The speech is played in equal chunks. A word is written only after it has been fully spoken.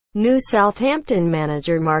New Southampton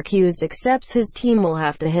manager Mark Hughes accepts his team will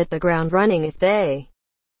have to hit the ground running if they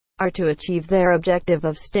are to achieve their objective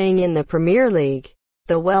of staying in the Premier League.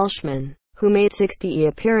 The Welshman, who made 60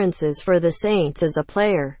 appearances for the Saints as a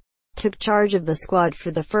player, took charge of the squad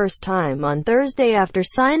for the first time on Thursday after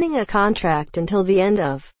signing a contract until the end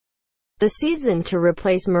of the season to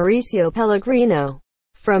replace Mauricio Pellegrino.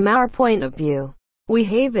 From our point of view, we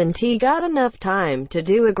haven't got enough time to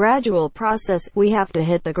do a gradual process, we have to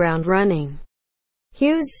hit the ground running,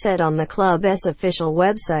 Hughes said on the club's official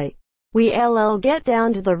website. We'll get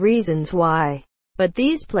down to the reasons why, but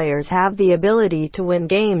these players have the ability to win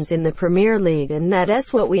games in the Premier League and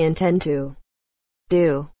that's what we intend to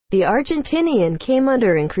do. The Argentinian came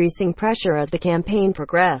under increasing pressure as the campaign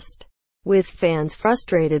progressed, with fans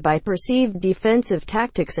frustrated by perceived defensive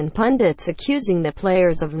tactics and pundits accusing the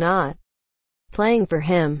players of not playing for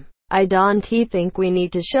him. I don't think we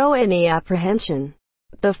need to show any apprehension.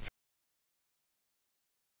 The